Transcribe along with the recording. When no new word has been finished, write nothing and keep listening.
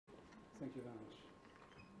Thank you very much.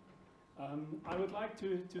 I would like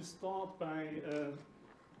to start by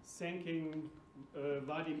thanking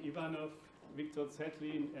Vadim Ivanov, Viktor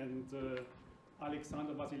Zetlin, and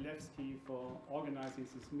Alexander Wasilewski for organizing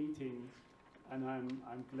this meeting. And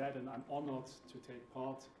I'm glad and I'm honored to take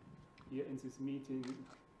part here in this meeting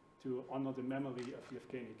to honor the memory of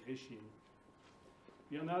Yevgeny Grishin.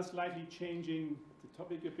 We are now slightly changing the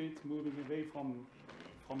topic a bit, moving away from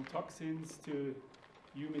toxins to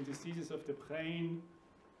human diseases of the brain.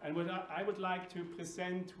 And what I would like to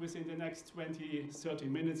present within the next 20-30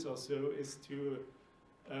 minutes or so is to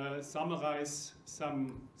summarize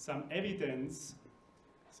some evidence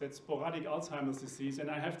that sporadic Alzheimer's disease,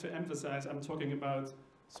 and I have to emphasize I'm talking about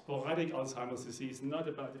sporadic Alzheimer's disease, not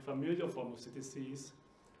about the familiar form of the disease.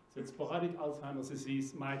 That sporadic Alzheimer's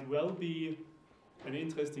disease might well be an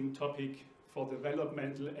interesting topic for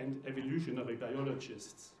developmental and evolutionary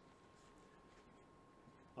biologists.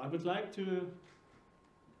 I would like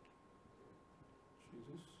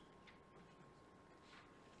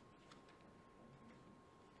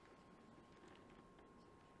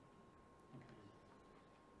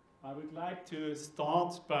to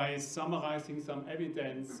start by summarizing some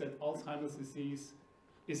evidence that Alzheimer's disease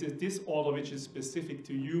is a disorder which is specific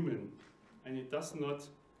to human, and it does not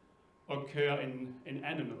occur in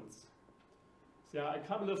animals. There are a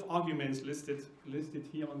couple of arguments listed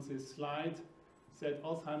here on this slide that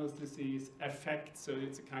Alzheimer's disease affects, so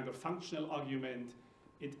it's a kind of functional argument,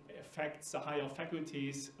 it affects the higher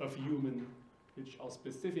faculties of human which are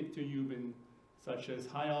specific to human, such as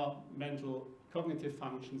higher mental cognitive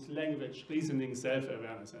functions, language, reasoning,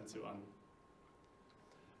 self-awareness, and so on.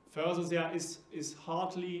 Further, there is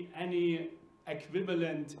hardly any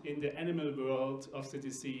equivalent in the animal world of the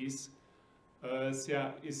disease.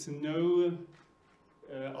 There is no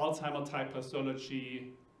Alzheimer-type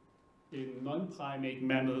pathology in non-primate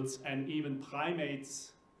mammals, and even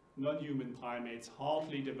primates, non-human primates,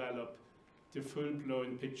 hardly develop the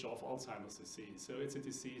full-blown picture of Alzheimer's disease. So it's a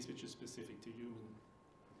disease which is specific to human.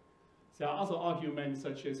 There are other arguments,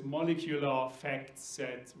 such as molecular facts,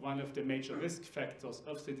 that one of the major risk factors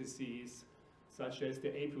of the disease, such as the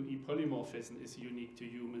ApoE polymorphism, is unique to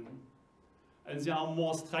human. And there are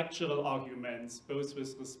more structural arguments, both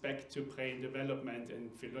with respect to brain development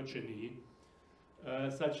and phylogeny,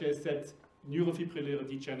 such as that neurofibrillary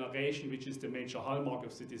degeneration, which is the major hallmark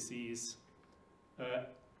of the disease,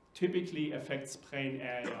 typically affects brain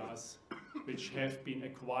areas which have been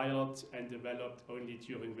acquired and developed only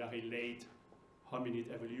during very late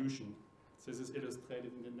hominid evolution. So this is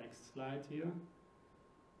illustrated in the next slide here.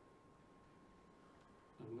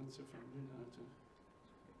 I'm not so familiar how to...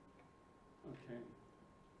 Okay.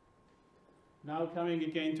 Now coming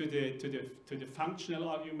again to the functional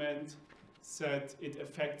argument, that it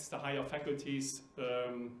affects the higher faculties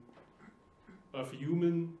of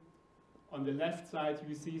human. On the left side,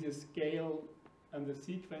 you see the scale and the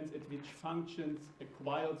sequence at which functions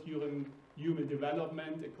acquired during human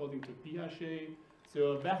development according to Piaget.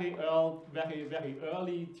 So very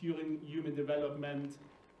early during human development,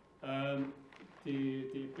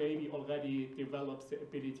 the baby already develops the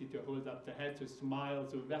ability to hold up the head, to smile,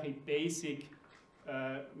 so very basic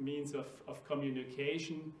means of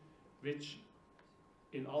communication, which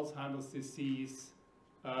in Alzheimer's disease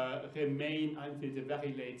remain until the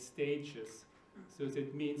very late stages. So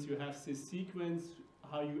that means you have this sequence,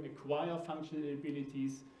 how you acquire functional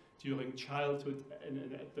abilities during childhood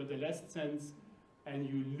and adolescence, and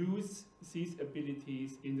you lose these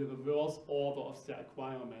abilities in the reverse order of the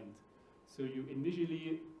acquirement. So you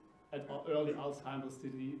initially, at early Alzheimer's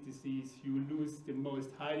disease, you lose the most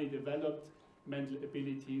highly developed mental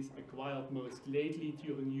abilities acquired most lately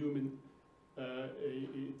during human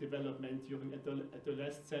development, during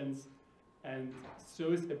adolescence, and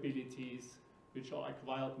those abilities which are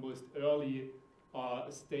acquired most early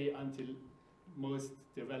stay until most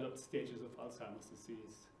developed stages of Alzheimer's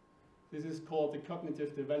disease. This is called the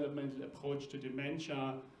cognitive developmental approach to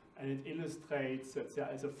dementia, and it illustrates that there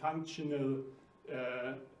is a functional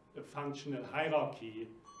hierarchy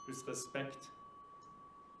with respect.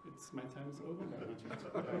 My time is over?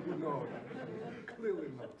 No, clearly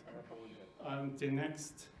not. The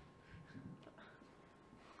next.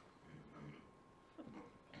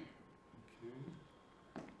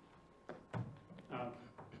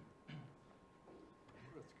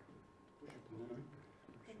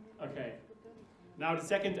 Okay. Now the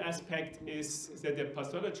second aspect is that the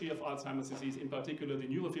pathology of Alzheimer's disease, in particular the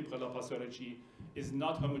neurofibrillar pathology, is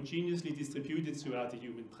not homogeneously distributed throughout the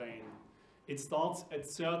human brain. It starts at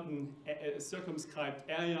certain circumscribed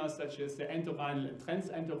areas, such as the entorhinal and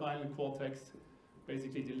transentorhinal cortex,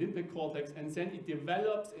 basically the limbic cortex, and then it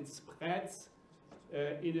develops, it spreads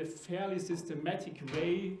in a fairly systematic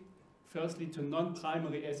way, firstly to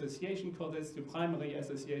non-primary association cortex, to primary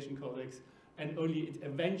association cortex, and only it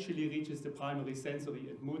eventually reaches the primary sensory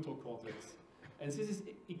and motor cortex. And this is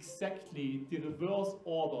exactly the reverse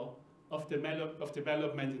order of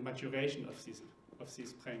development and maturation of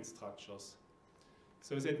these brain structures.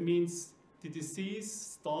 So that means the disease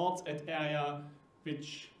starts at area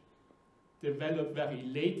which develop very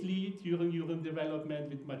lately during neuron development,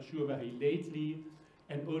 which mature very lately,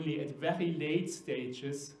 and only at very late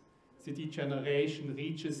stages the degeneration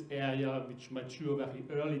reaches area which mature very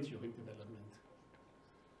early during development.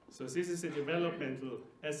 So this is the developmental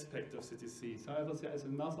aspect of the disease. However, there is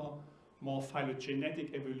another more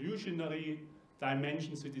phylogenetic evolutionary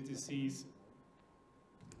dimension to the disease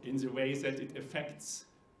in the way that it affects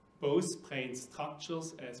both brain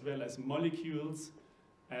structures as well as molecules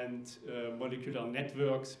and molecular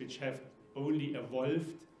networks which have only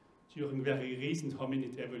evolved during very recent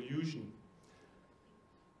hominid evolution.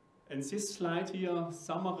 And this slide here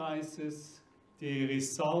summarizes the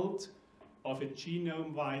result of a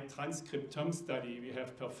genome-wide transcriptome study we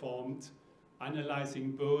have performed,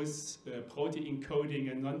 analyzing both protein coding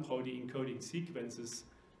and non-protein coding sequences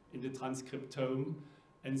in the transcriptome,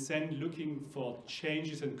 and then looking for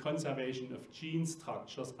changes in conservation of gene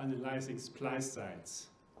structures, analyzing splice sites.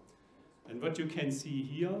 And what you can see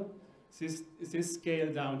here, this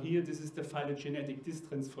scale down here, this is the phylogenetic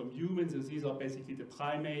distance from humans. So these are basically the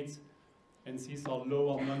primates, and these are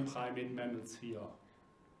lower non-primate mammals here.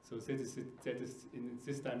 So that is in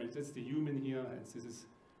this dimension, that's the human here, and this is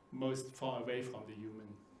most far away from the human.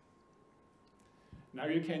 Now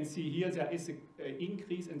you can see here there is an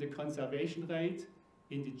increase in the conservation rate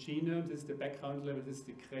in the genome. This is the background level, this is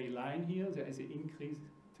the gray line here. There is an increase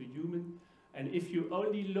to human. And if you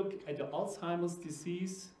only look at the Alzheimer's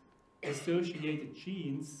disease associated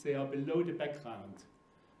genes, they are below the background.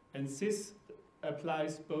 And this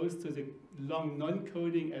applies both to the long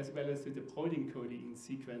non-coding as well as to the protein coding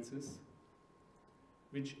sequences,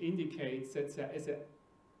 which indicates that there is an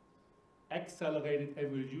accelerated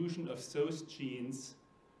evolution of those genes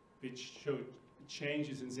which show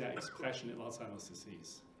changes in their expression in Alzheimer's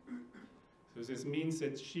disease. So this means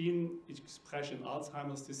that gene expression in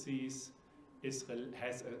Alzheimer's disease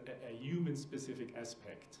has a human-specific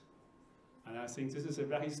aspect. And I think this is a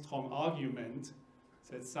very strong argument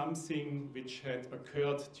that something which had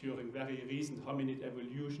occurred during very recent hominid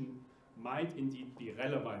evolution might indeed be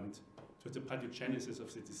relevant to the pathogenesis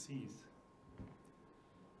of the disease.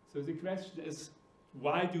 So the question is,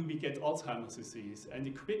 why do we get Alzheimer's disease? And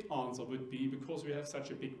the quick answer would be because we have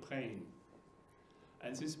such a big brain.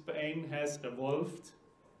 And this brain has evolved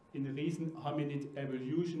in the recent hominid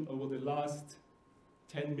evolution over the last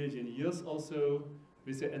 10 million years or so,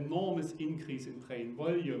 with an enormous increase in brain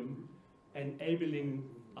volume, enabling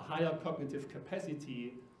a higher cognitive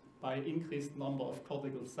capacity by increased number of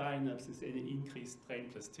cortical synapses and an increased brain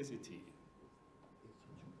plasticity.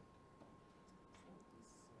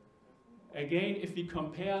 Again, if we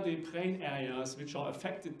compare the brain areas which are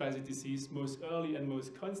affected by the disease most early and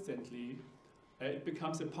most constantly, it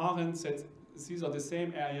becomes apparent that these are the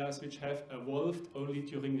same areas which have evolved only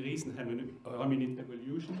during recent hominid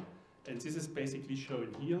evolution, and this is basically shown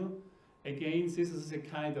here. Again, this is a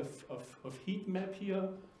kind of heat map here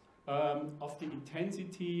of the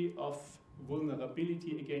intensity of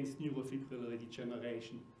vulnerability against neurofibrillary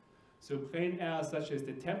degeneration. So brain areas such as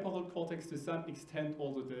the temporal cortex to some extent,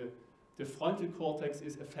 although the frontal cortex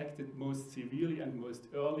is affected most severely and most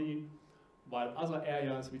early, while other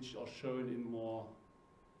areas which are shown in more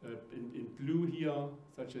in blue here,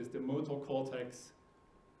 such as the motor cortex,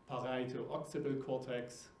 parieto-occipital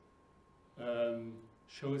cortex,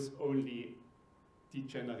 shows only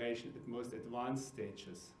degeneration at most advanced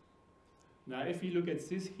stages. Now, if we look at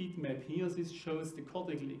this heat map here, this shows the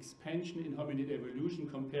cortical expansion in hominid evolution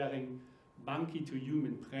comparing monkey to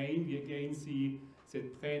human brain. We again see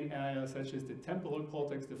that brain areas such as the temporal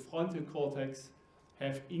cortex, the frontal cortex,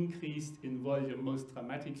 have increased in volume most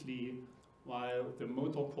dramatically, while the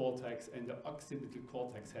motor cortex and the occipital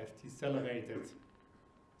cortex have decelerated.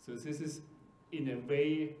 So this is, in a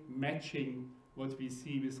way, matching what we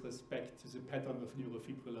see with respect to the pattern of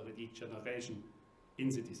neurofibrillary degeneration in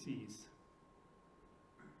the disease.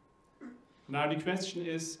 Now the question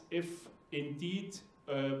is, if indeed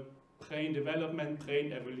brain development,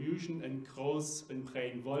 brain evolution, and growth in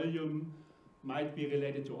brain volume might be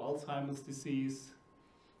related to Alzheimer's disease,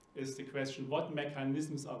 is the question, what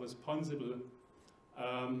mechanisms are responsible,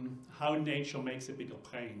 how nature makes a bigger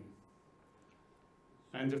brain?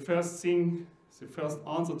 And the first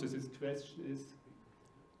answer to this question is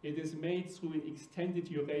It is made through an extended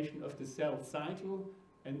duration of the cell cycle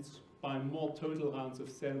and by more total rounds of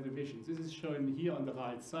cell division. This is shown here on the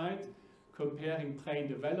right side, comparing brain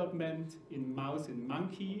development in mouse and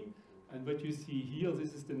monkey. And what you see here,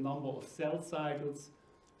 this is the number of cell cycles.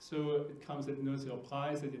 So it comes at no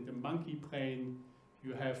surprise that in the monkey brain,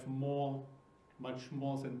 you have much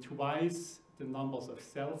more than twice the numbers of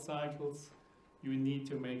cell cycles you need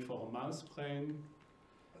to make for a mouse brain.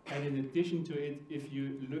 And in addition to it, if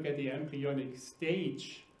you look at the embryonic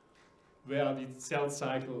stage where the cell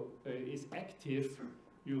cycle is active,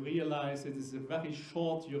 you realize it is a very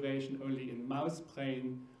short duration only in mouse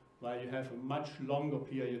brain, while you have a much longer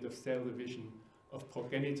period of cell division of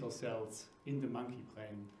progenitor cells in the monkey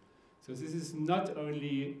brain. So this is not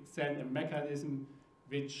only then a mechanism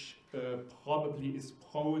which probably is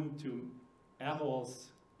prone to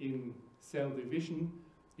errors in cell division,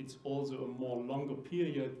 it's also a more longer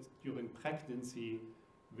period during pregnancy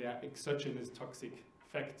where exogenous toxic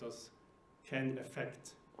factors can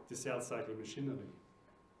affect the cell cycle machinery.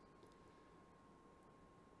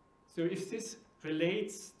 So if this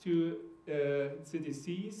relates to the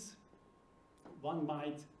disease, one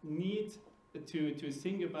might need to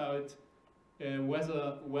think about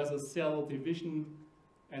whether cell division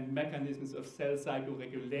and mechanisms of cell cycle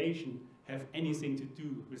regulation have anything to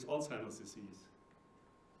do with Alzheimer's disease.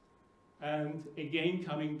 And again,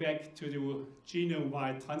 coming back to the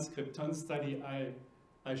genome-wide transcriptome study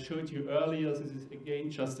I showed you earlier, this is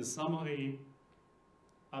again just a summary.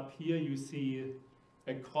 Up here you see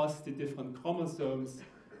across the different chromosomes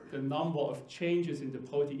the number of changes in the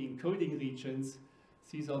protein coding regions.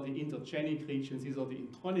 These are the intergenic regions, these are the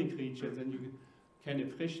intronic regions, and you can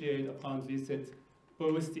appreciate apparently that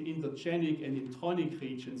both the intergenic and intronic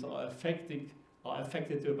regions are affected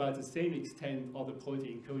to about the same extent are the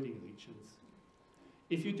protein coding regions.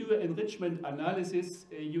 If you do an enrichment analysis,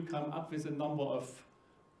 you come up with a number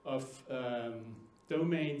of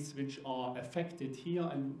domains which are affected here,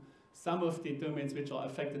 and some of the domains which are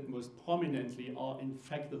affected most prominently are in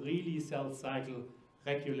fact really cell cycle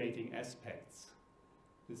regulating aspects.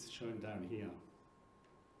 This is shown down here.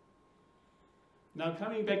 Now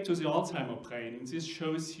coming back to the Alzheimer brain, and this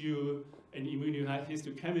shows you an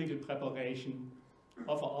immunohistochemical preparation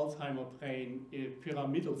of an Alzheimer brain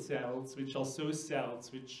pyramidal cells, which are those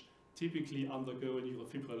cells which typically undergo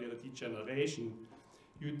neurofibrillary degeneration.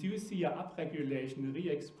 You do see an upregulation,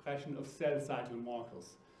 re-expression of cell cycle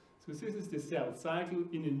markers. So this is the cell cycle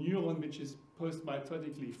in a neuron which is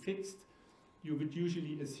post-mitotically fixed. You would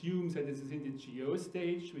usually assume that this is in the GO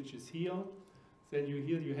stage, which is here. Then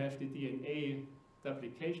here you have the DNA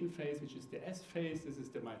duplication phase, which is the S phase. This is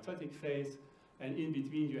the mitotic phase. And in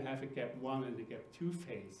between you have a gap 1 and a gap 2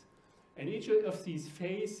 phase. And each of these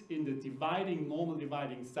phases in the normal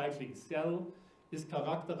dividing cycling cell is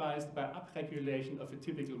characterized by upregulation of a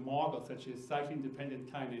typical marker, such as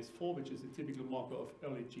cyclin-dependent kinase 4, which is a typical marker of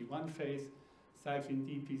early G1 phase, cyclin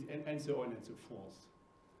DPs, and so on and so forth.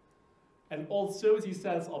 And although these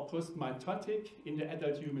cells are post-mitotic in the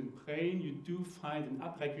adult human brain, you do find an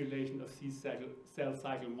upregulation of these cell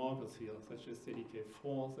cycle markers here, such as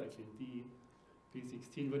CDK4, cyclin D,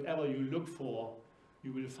 P16. Whatever you look for,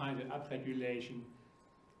 you will find an upregulation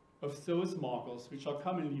of those markers which are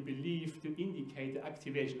commonly believed to indicate the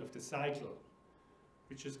activation of the cycle,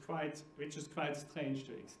 which is quite strange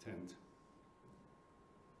to extent.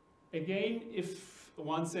 Again, if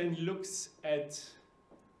one then looks at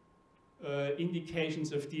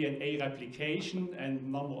indications of DNA replication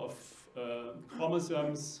and number of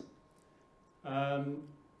chromosomes,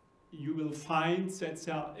 you will find that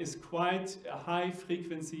there is quite a high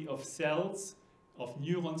frequency of cells, of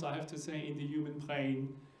neurons I have to say, in the human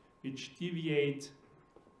brain, which deviate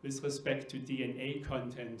with respect to DNA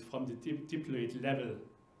content from the diploid level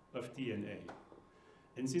of DNA.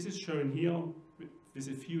 And this is shown here with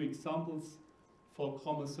a few examples for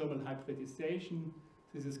chromosomal hybridization.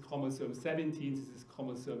 This is chromosome 17, this is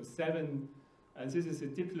chromosome 7, and this is a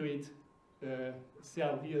diploid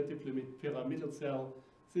cell here, diploid pyramidal cell.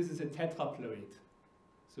 This is a tetraploid.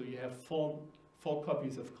 So you have four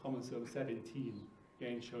copies of chromosome 17,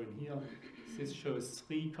 again shown here. This shows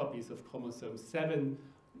 3 copies of chromosome 7,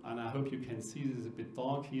 and I hope you can see this is a bit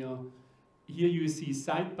dark here. Here you see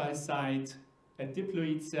side by side a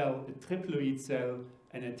diploid cell, a triploid cell,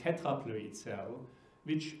 and a tetraploid cell,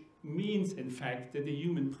 which means in fact that the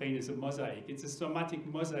human brain is a mosaic. It's a somatic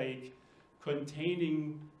mosaic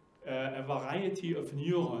containing a variety of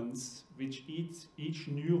neurons, which each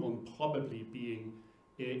neuron probably being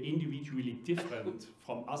individually different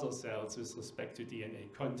from other cells with respect to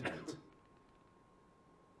DNA content.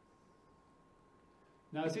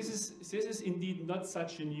 Now this is indeed not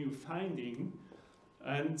such a new finding,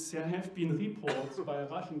 and there have been reports by a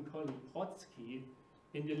Russian colleague Brodsky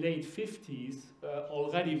in the late 50s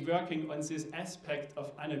already working on this aspect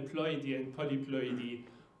of aneuploidy and polyploidy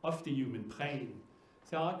of the human brain.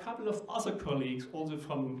 There are a couple of other colleagues also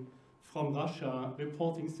from Russia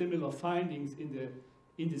reporting similar findings in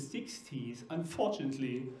the 60s.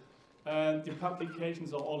 Unfortunately, the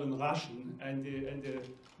publications are all in Russian, and the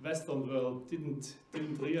Western world didn't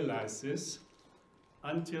realize this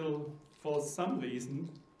until, for some reason,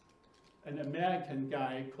 an American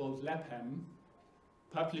guy called Lapham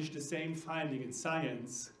published the same finding in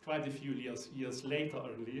Science quite a few years later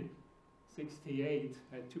only. 68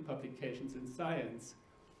 had 2 publications in Science,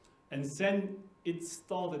 and then it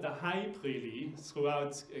started a hype really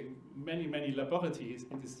throughout many laboratories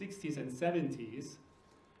in the 60s and 70s,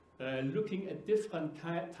 looking at different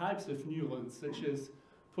types of neurons, such as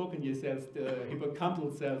Purkinje cells, the hippocampal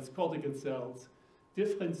cells, cortical cells,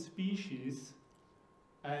 different species,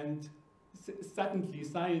 and suddenly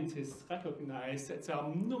scientists recognize that there are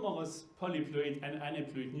numerous polyploid and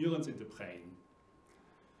aneuploid neurons in the brain.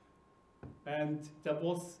 And there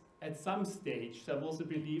was, at some stage, there was a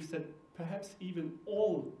belief that perhaps even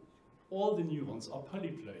all the neurons are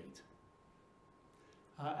polyploid.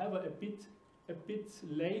 However, a bit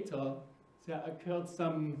later, there occurred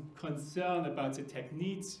some concern about the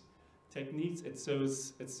techniques at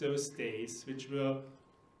those days, which were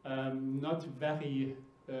not very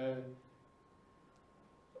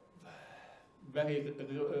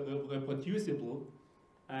reproducible,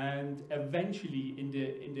 and eventually in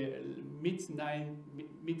the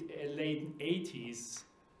late 80s,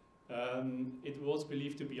 it was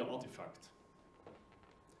believed to be an artifact.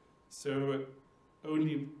 So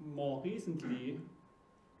only more recently,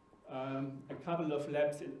 a couple of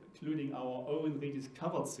labs, including our own,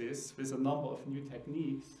 rediscovered this with a number of new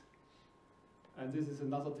techniques. And this is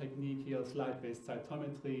another technique here, slide-based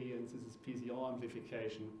cytometry, and this is PCR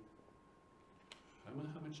amplification. How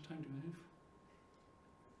much time do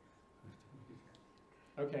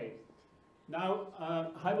I have? Okay. Now,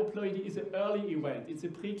 hypoploidy is an early event. It's a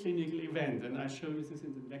preclinical event, and I show you this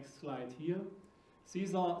in the next slide here.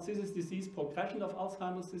 This is disease progression of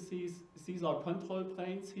Alzheimer's disease. These are control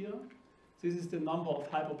brains here. This is the number of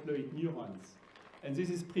hypoploid neurons. And this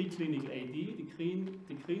is preclinical AD,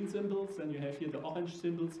 the green symbols, and you have here the orange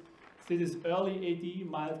symbols. This is early AD,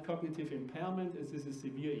 mild cognitive impairment, and this is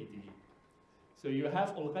severe AD. So you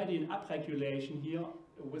have already an upregulation here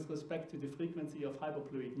with respect to the frequency of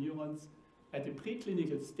hypoploid neurons at the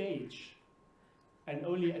preclinical stage, and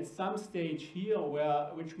only at some stage here,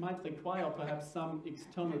 which might require perhaps some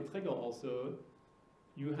external trigger also,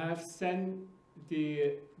 you have then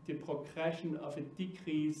the progression of a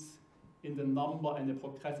decrease in the number and the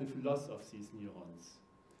progressive loss of these neurons,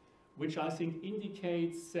 which I think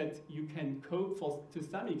indicates that you can cope to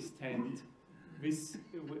some extent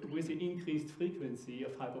with the increased frequency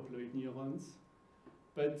of hypoploid neurons,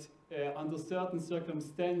 but under certain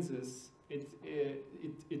circumstances,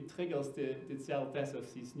 it triggers the cell death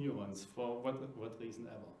of these neurons for what reason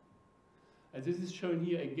ever. And this is shown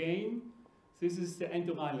here again. This is the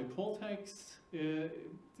entorhinal cortex.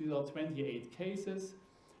 These are 28 cases.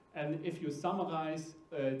 And if you summarize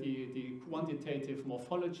the quantitative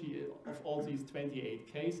morphology of all these 28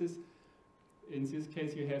 cases, in this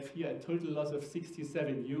case you have here a total loss of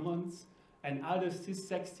 67 neurons. And out of these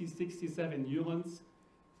 67 neurons,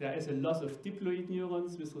 there is a loss of diploid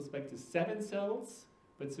neurons with respect to 7 cells,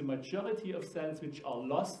 but the majority of cells which are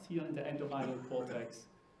lost here in the entorhinal cortex,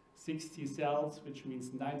 60 cells, which means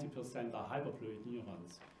 90% are hypoploid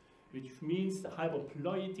neurons, which means the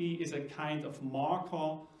hypoploidy is a kind of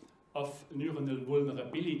marker of neuronal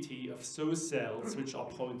vulnerability of those cells which are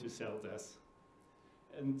prone to cell death.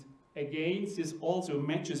 And again, this also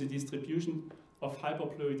matches the distribution of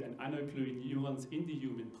hypoploid and aneuploid neurons in the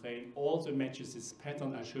human brain, also matches this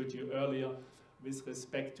pattern I showed you earlier with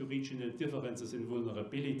respect to regional differences in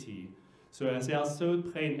vulnerability. So as there are certain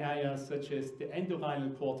brain areas such as the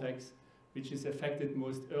entorhinal cortex, which is affected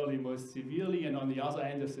most early, most severely, and on the other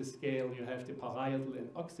end of the scale you have the parietal and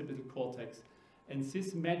occipital cortex, and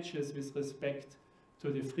this matches with respect to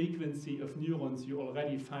the frequency of neurons you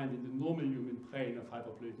already find in the normal human brain of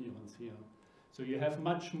hypoploid neurons here. So you have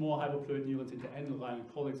much more hypoploid neurons in the entorhinal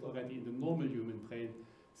cortex already in the normal human brain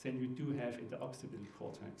than you do have in the occipital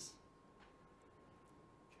cortex.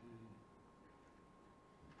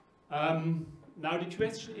 Now the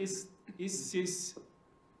question is this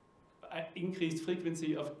increased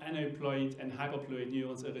frequency of aneuploid and hypoploid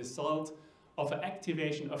neurons a result of an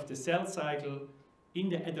activation of the cell cycle in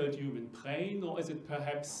the adult human brain, or is it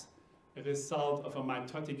perhaps a result of a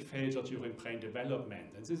mitotic failure during brain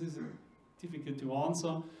development? And this is difficult to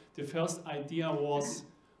answer. The first idea was,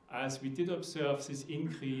 as we did observe this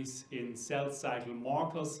increase in cell cycle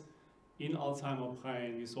markers in Alzheimer's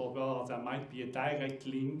brain, we saw, well, there might be a direct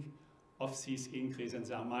link of this increase, and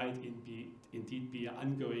there might indeed be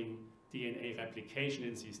ongoing DNA replication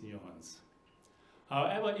in these neurons.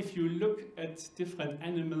 However, if you look at different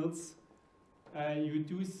animals, you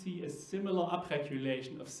do see a similar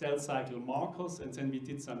upregulation of cell cycle markers, and then we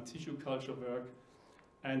did some tissue culture work,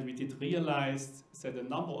 and we did realize that a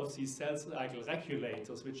number of these cell cycle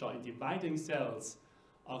regulators, which are in dividing cells,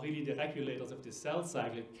 are really the regulators of the cell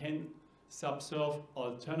cycle, can subserve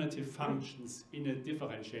alternative functions in a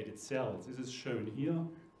differentiated cell. This is shown here.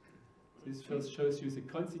 This first shows you the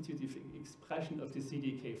constitutive expression of the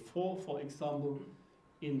CDK4, for example,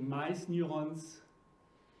 in mice neurons,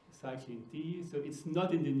 cycling D. So it's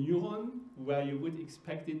not in the neuron where you would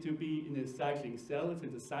expect it to be in a cycling cell, it's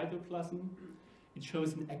in the cytoplasm. It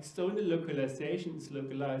shows an external localization, it's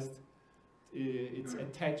localized, it's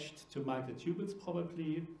attached to microtubules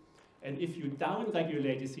probably. And if you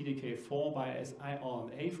downregulate the CDK4 by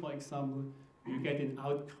siRNA, for example, you get an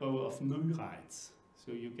outgrow of neurites.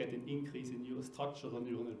 So you get an increase in neurostructural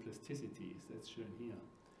neuronal plasticities, that's shown here.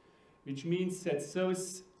 Which means that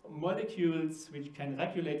those molecules which can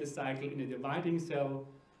regulate the cycle in a dividing cell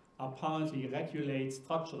apparently regulate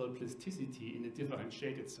structural plasticity in a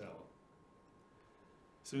differentiated cell.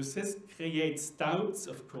 So this creates doubts,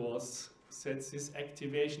 of course, that this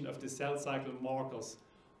activation of the cell cycle markers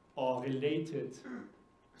are related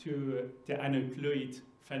to the aneuploid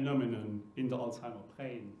phenomenon in the Alzheimer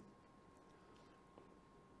brain.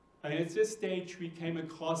 And at this stage, we came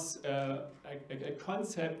across a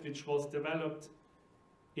concept which was developed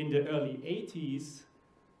in the early 80s,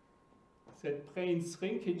 that brain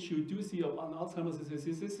shrinkage you do see on Alzheimer's.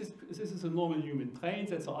 This is a normal human brain,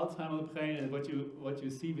 that's an Alzheimer's brain, and what you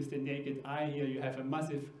see with the naked eye here, you have a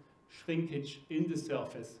massive shrinkage in the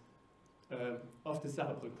surface of the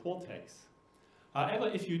cerebral cortex. However,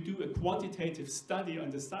 if you do a quantitative study on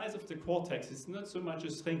the size of the cortex, it's not so much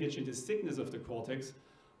a shrinkage in the thickness of the cortex,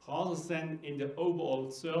 rather than in the overall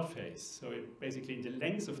surface, so basically in the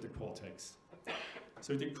length of the cortex.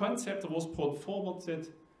 So the concept was brought forward that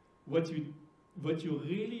what you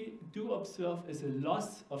really do observe is a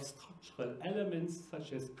loss of structural elements,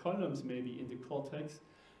 such as columns maybe in the cortex,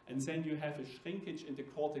 and then you have a shrinkage in the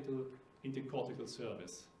cortical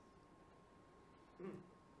surface.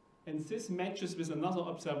 And this matches with another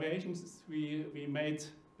observation we made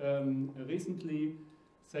recently,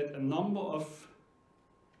 that a number of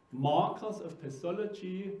markers of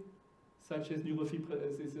pathology, such as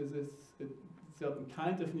a certain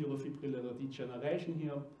kind of neurofibrillary degeneration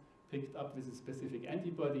here, picked up with a specific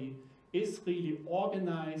antibody, is really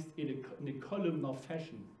organized in a columnar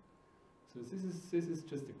fashion. So this is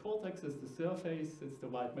just the cortex, that's the surface, that's the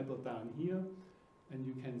white matter down here, and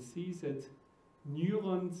you can see that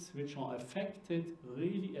neurons which are affected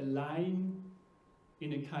really align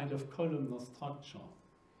in a kind of columnar structure,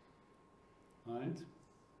 right?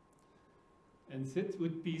 And that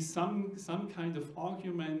would be some kind of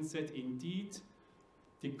argument that indeed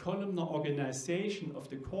the columnar organization of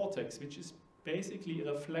the cortex, which is basically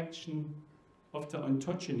a reflection of the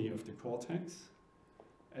ontogeny of the cortex.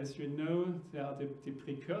 As you know, there are the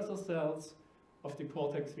precursor cells of the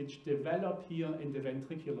cortex which develop here in the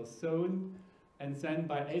ventricular zone, and then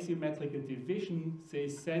by asymmetrical division they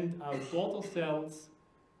send out daughter cells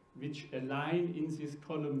which align in this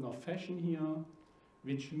columnar fashion here,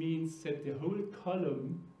 which means that the whole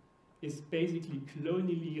column is basically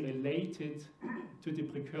clonally related to the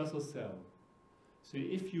precursor cell. So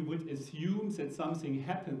if you would assume that something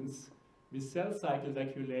happens with cell cycle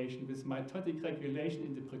regulation, with mitotic regulation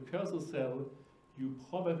in the precursor cell, you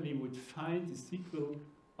probably would find the sequel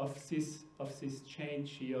of this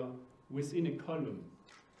change here within a column.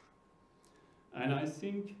 And I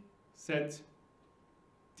think that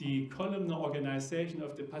the columnar organization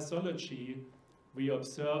of the pathology we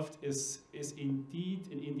observed is indeed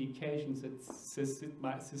an indication that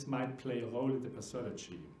this might play a role in the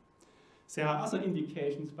pathology. There are other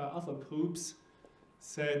indications by other groups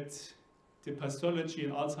that the pathology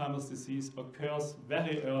in Alzheimer's disease occurs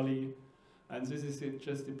very early, and this is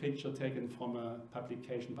just a picture taken from a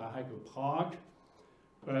publication by Heiko Prag,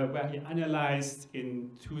 where he analyzed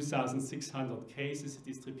in 2,600 cases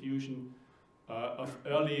the distribution of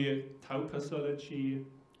early tau pathology.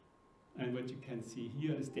 And what you can see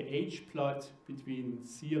here is the age plot between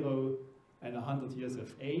 0 and 100 years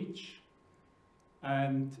of age.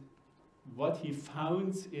 And what he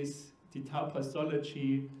found is the tau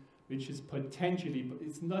pathology which is potentially, but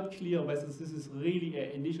it's not clear whether this is really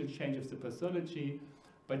an initial change of the pathology,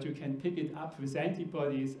 but you can pick it up with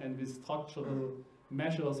antibodies and with structural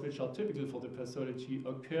measures which are typical for the pathology,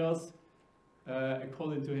 occurs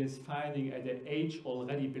according to his finding at an age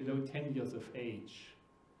already below 10 years of age.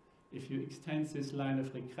 If you extend this line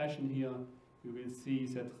of regression here, you will see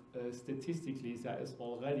that statistically there is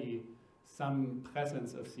already some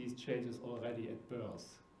presence of these changes already at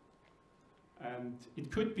birth. And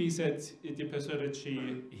it could be that the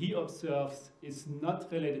pathology he observes is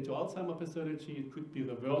not related to Alzheimer pathology, it could be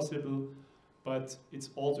reversible, but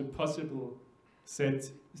it's also possible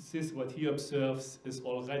that this, what he observes, is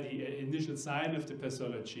already an initial sign of the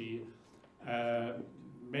pathology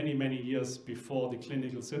many, many years before the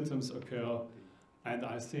clinical symptoms occur. And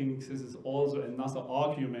I think this is also another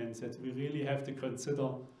argument that we really have to consider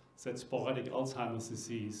that sporadic Alzheimer's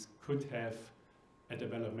disease could have a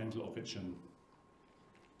developmental origin.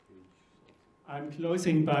 I'm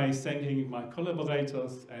closing by thanking my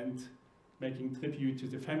collaborators and making tribute to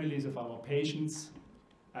the families of our patients.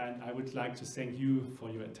 And I would like to thank you for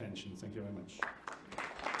your attention. Thank you very much.